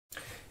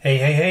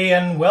Hey,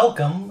 and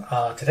welcome.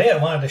 Today I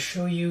wanted to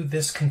show you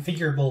this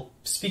configurable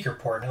speaker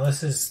port. Now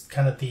this is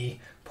kind of the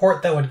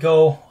port that would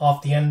go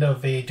off the end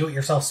of a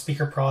do-it-yourself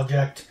speaker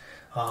project.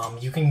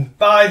 You can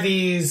buy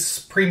these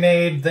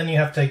pre-made, then you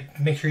have to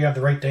make sure you have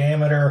the right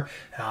diameter,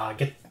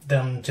 get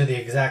them to the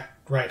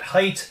exact right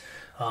height.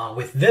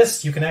 With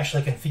this, you can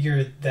actually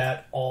configure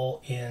that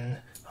all in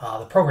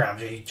the program.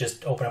 You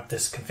just open up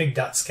this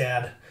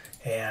config.scad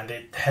and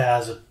it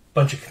has a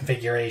bunch of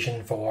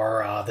configuration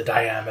for the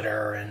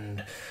diameter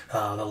and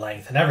the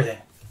length and everything.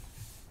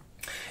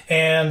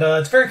 And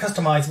it's very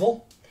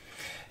customizable.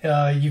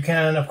 You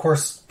can, of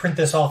course, print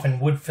this off in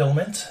wood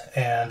filament,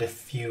 and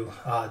if you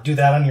do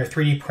that on your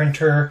 3D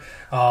printer,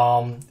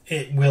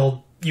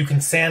 you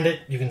can sand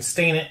it, you can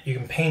stain it, you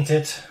can paint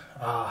it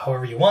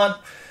however you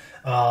want.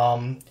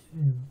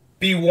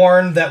 Be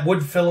warned that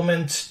wood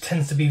filament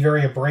tends to be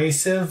very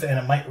abrasive and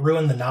it might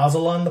ruin the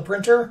nozzle on the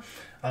printer.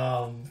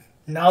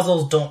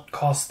 Nozzles don't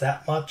cost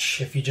that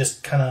much if you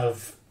just kind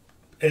of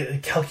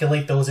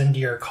calculate those into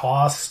your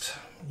cost.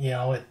 You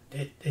know,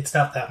 it's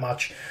not that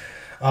much.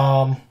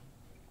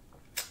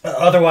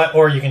 Otherwise,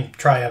 or you can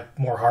try a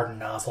more hardened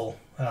nozzle.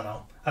 I don't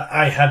know.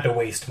 I had to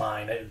waste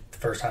mine the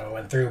first time I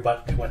went through,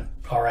 but it went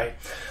all right.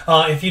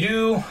 If you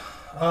do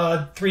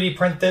 3D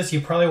print this,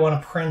 you probably want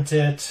to print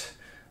it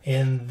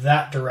in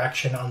that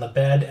direction on the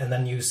bed and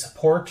then use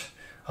support.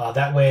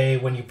 That way,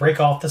 when you break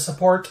off the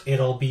support,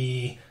 it'll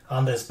be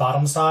on this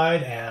bottom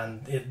side,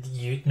 and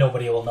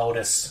nobody will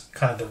notice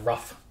kind of the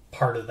rough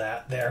part of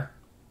that there.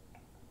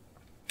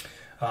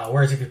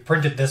 Whereas if you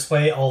print it this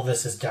way, all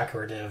this is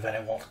decorative and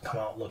it won't come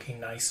out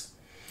looking nice.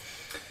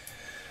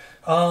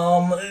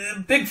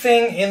 Big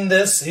thing in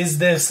this is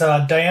this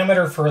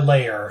diameter for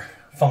layer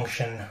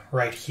function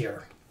right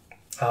here.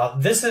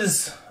 This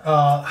is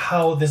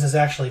how this is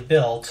actually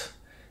built.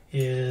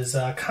 Is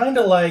kind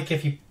of like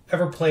if you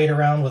ever played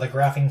around with a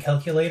graphing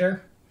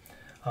calculator.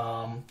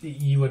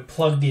 You would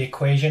plug the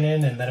equation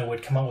in and then it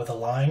would come out with a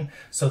line.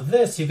 So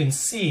this, you can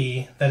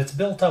see that it's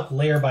built up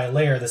layer by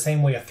layer the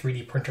same way a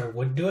 3D printer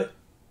would do it.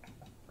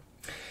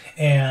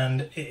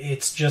 And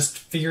it's just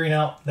figuring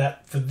out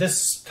that for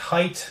this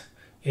height,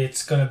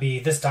 it's going to be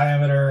this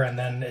diameter, and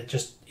then it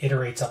just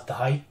iterates up the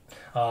height.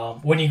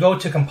 When you go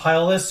to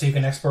compile this so you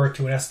can export it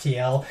to an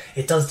STL,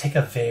 it does take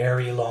a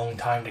very long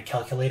time to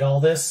calculate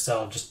all this,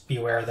 so just be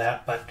aware of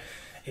that. But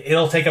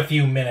it'll take a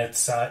few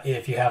minutes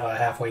if you have a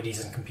halfway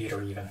decent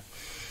computer even.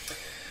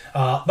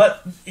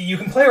 But you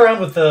can play around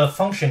with the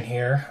function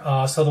here.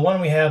 So the one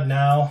we have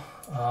now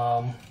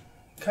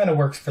kind of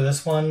works for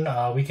this one.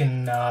 We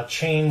can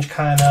change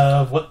kind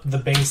of what the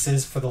base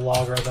is for the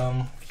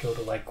logarithm. If you go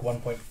to like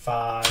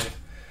 1.5,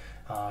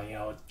 you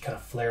know, it kind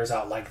of flares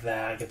out like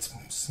that, gets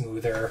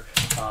smoother.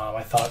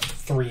 I thought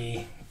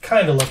 3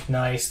 kind of looked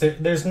nice.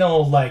 There's no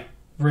like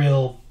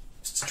real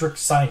strict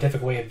scientific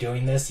way of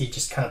doing this. You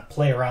just kind of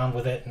play around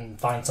with it and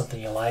find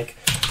something you like.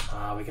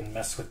 We can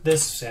mess with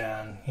this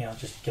and, you know, it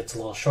just gets a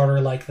little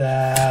shorter like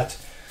that.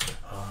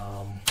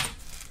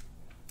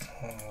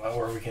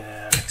 Or we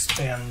can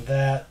expand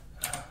that.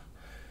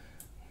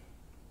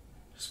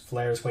 Just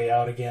flares way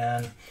out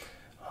again.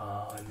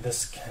 And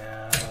this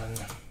can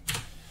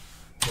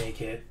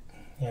make it,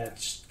 you know,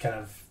 it's kind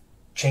of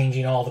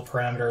changing all the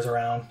parameters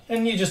around,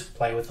 and you just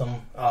play with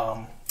them.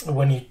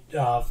 When you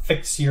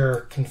fix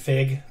your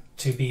config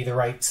to be the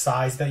right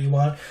size that you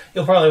want,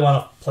 you'll probably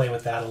want to play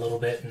with that a little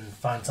bit and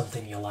find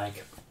something you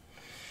like.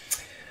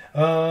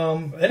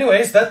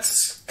 Anyways,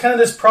 that's kind of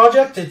this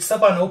project. It's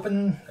up on or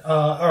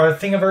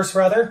Thingiverse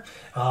rather.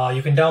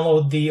 You can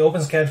download the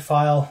OpenSCAD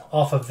file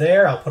off of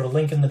there. I'll put a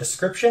link in the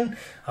description.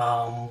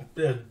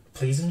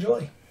 Please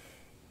enjoy.